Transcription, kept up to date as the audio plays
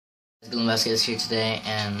Xbox-galindoeman is here today,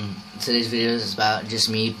 and today's video is about just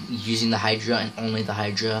me using the hydra and only the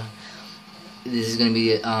hydra. This is gonna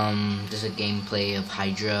be just a gameplay of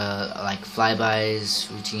hydra, like flybys,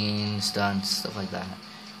 routine, stunts, stuff like that.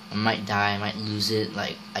 I might die, I might lose it,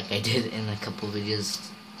 like I did in a couple videos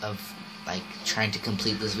of like trying to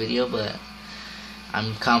complete this video, but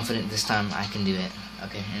I'm confident this time I can do it.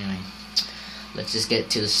 Okay, anyway, let's just get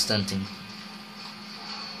to the stunting.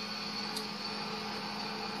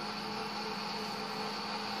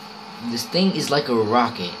 This thing is like a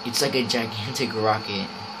rocket. It's like a gigantic rocket.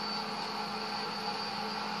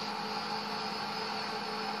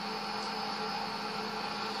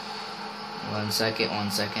 One second,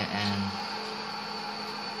 and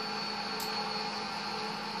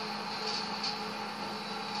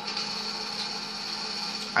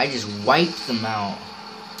I just wiped them out.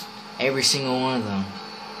 Every single one of them.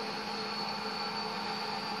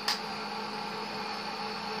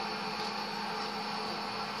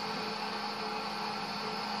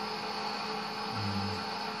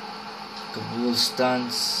 Couple of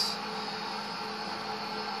stunts.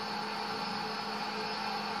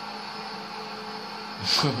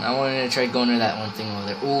 I wanted to try going to that one thing over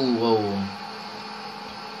there. Ooh, whoa.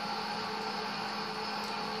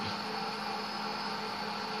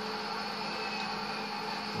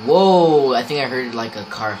 Whoa, I think I heard like a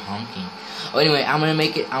car honking. Oh, anyway, I'm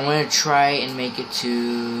gonna try and make it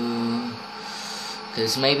to,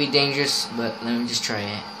 because it may be dangerous, but let me just try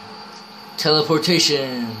it.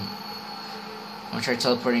 Teleportation. I'm gonna try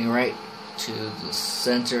teleporting right to the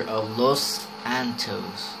center of Los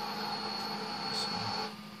Santos.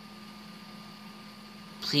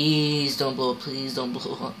 Please don't blow up. Please don't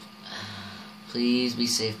blow up. Please be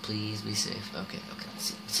safe. Please be safe. Okay.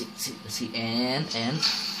 Let's see. And.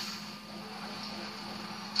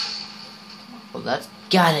 Well, that's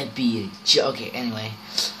gotta be a joke. Okay. Anyway,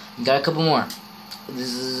 got a couple more.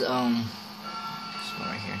 This is this one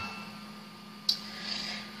right here.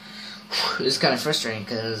 This is kind of frustrating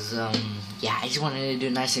because, yeah, I just wanted to do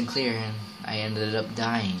it nice and clear, and I ended up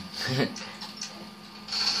dying.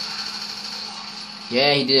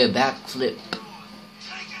 Yeah, he did a backflip.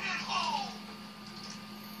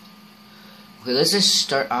 Okay, let's just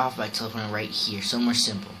start off by teleporting right here, somewhere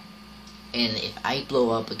simple. And if I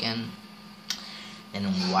blow up again, then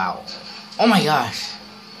wow. Oh my gosh!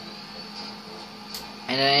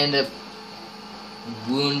 And I end up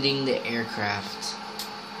wounding the aircraft.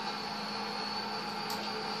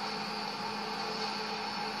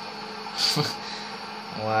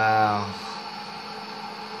 Wow.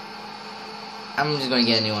 I'm just gonna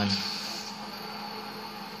get a new one.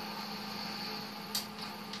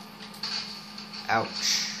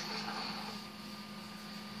 Ouch.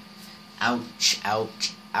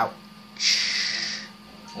 Ouch.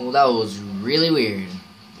 Well, that was really weird.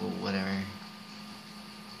 Well, whatever.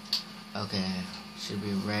 Okay. Should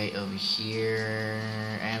be right over here.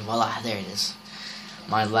 And voila, there it is.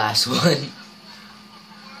 My last one.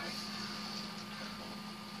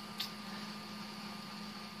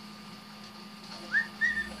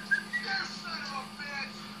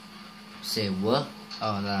 Say what?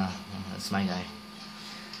 Oh no, that's my guy.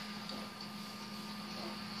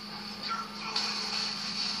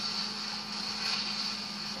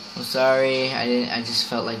 I'm sorry, I just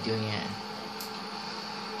felt like doing it.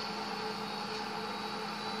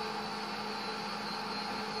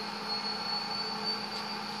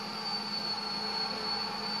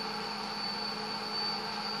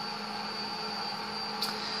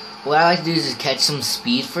 What I like to do is just catch some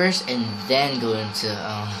speed first and then go into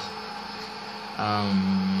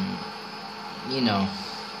you know,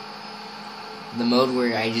 the mode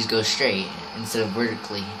where I just go straight instead of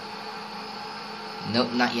vertically.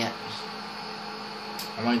 Nope, not yet.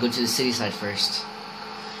 I want to go to the city side first.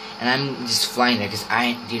 And I'm just flying there because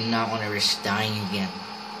I do not want to risk dying again.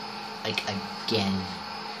 Like, again.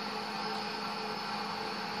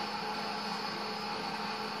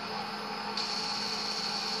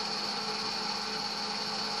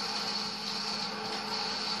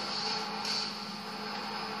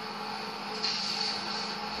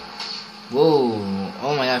 Whoa.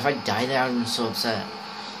 Oh my god, if I died there, I would have been so upset.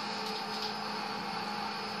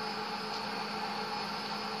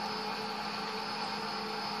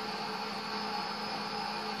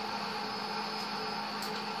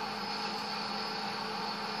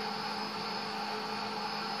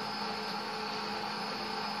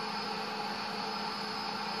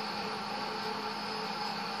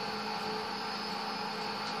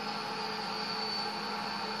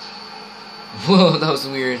 Whoa, that was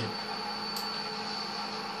weird.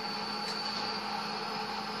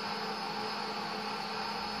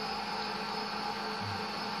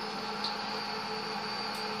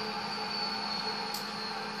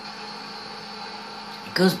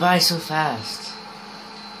 It goes by so fast.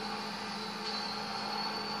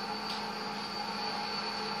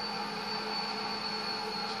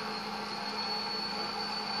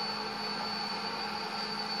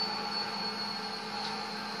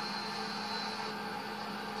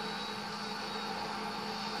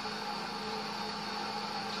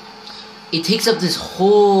 It takes up this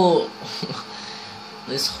whole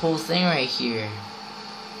this whole thing right here.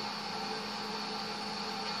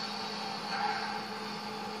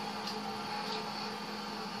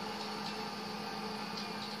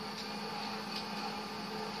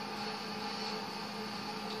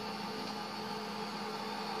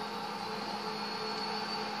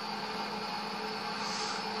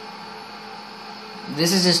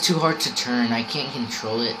 This is just too hard to turn. I can't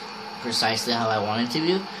control it precisely how I want it to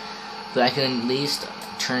do, but I can at least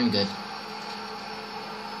turn good.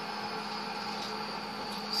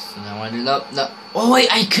 So now I do no. Oh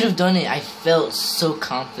wait, I could have done it. I felt so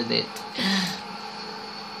confident.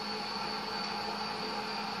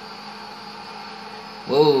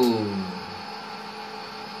 Whoa.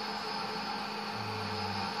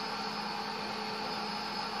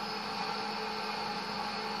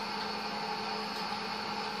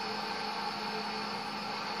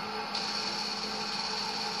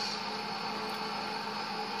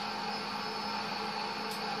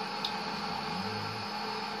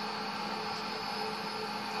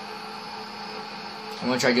 I'm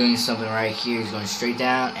gonna try doing something right here. He's going straight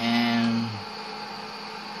down and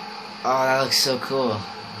oh, that looks so cool.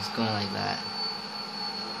 It's going like that.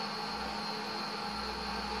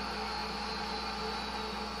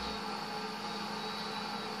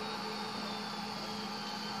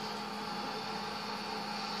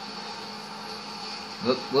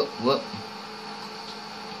 Whoop, whoop, whoop.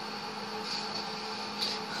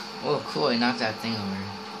 Oh, cool. I knocked that thing over.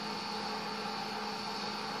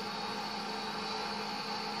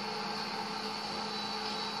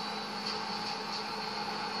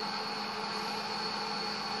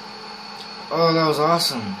 Oh, that was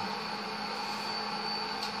awesome.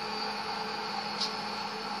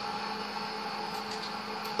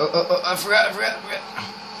 Oh, I forgot.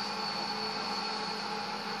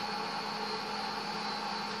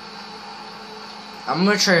 I'm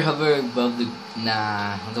gonna try to hover above the...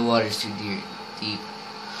 Nah, the water's too deep.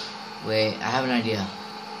 Wait, I have an idea.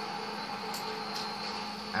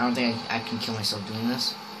 I don't think I can kill myself doing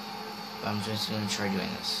this, but I'm just gonna try doing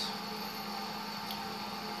this.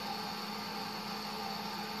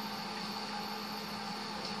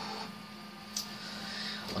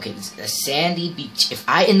 Okay, this is a sandy beach. If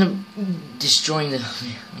I end up destroying the...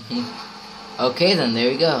 Okay, then there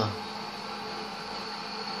you go.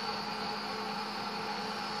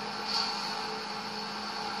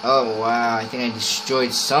 Oh, wow. I think I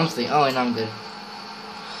destroyed something. Oh, and I'm good.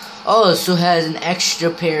 Oh, so it has an extra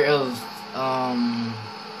pair of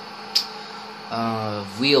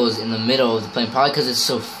wheels in the middle of the plane. Probably because it's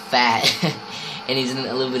so fat. And he's in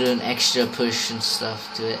a little bit of an extra push and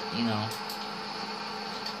stuff to it, you know.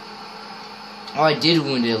 Oh, I did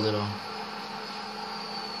wound it a little.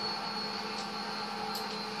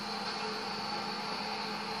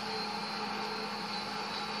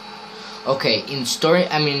 Okay, in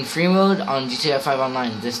free mode on Gta5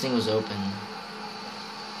 Online, this thing was open.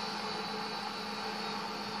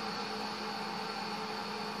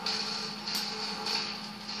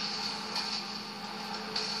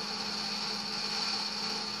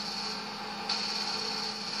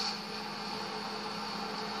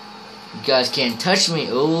 You guys can't touch me.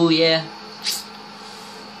 Oh, yeah.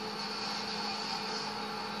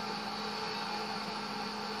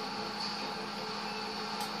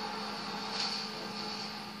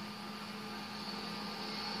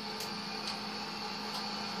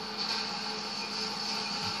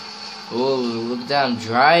 Oh, look at that. I'm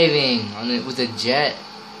driving on it with a jet.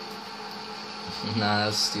 Nah, that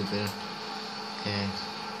was stupid. Okay.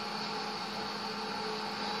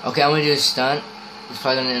 Okay, I'm gonna do a stunt. It's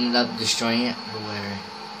probably gonna end up destroying it, but whatever.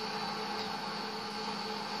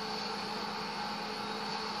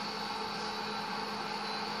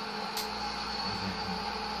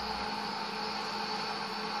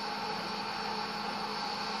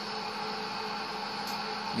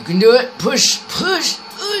 You can do it! Push! Push!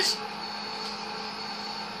 Push!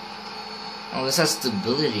 Oh, this has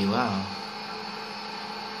stability, wow.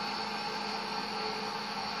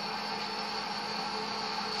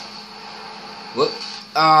 Whoop.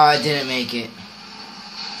 Oh, I didn't make it.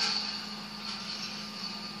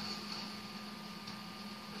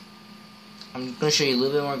 I'm gonna show you a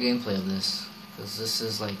little bit more gameplay of this, because this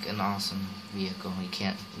is like an awesome vehicle. You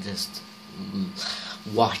can't just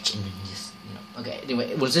watch and then just, you know. Okay,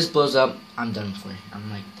 anyway, once this blows up, I'm done for. I'm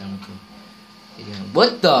like done with the video.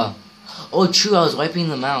 What the? Oh, true, I was wiping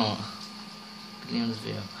them out. Beginning of this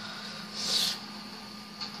video.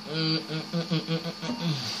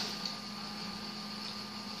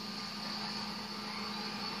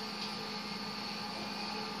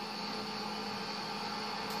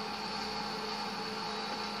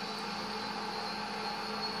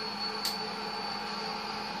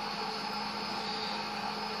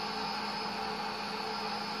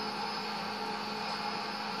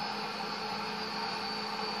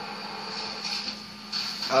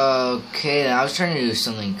 Okay, I was trying to do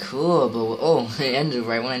something cool, but oh, it ended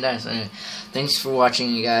right when I died. So anyway, thanks for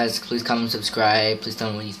watching, you guys. Please comment, subscribe. Please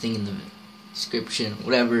tell me what you think in the description,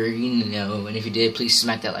 whatever you know. And if you did, please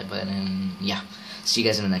smack that like button. And yeah, see you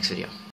guys in the next video.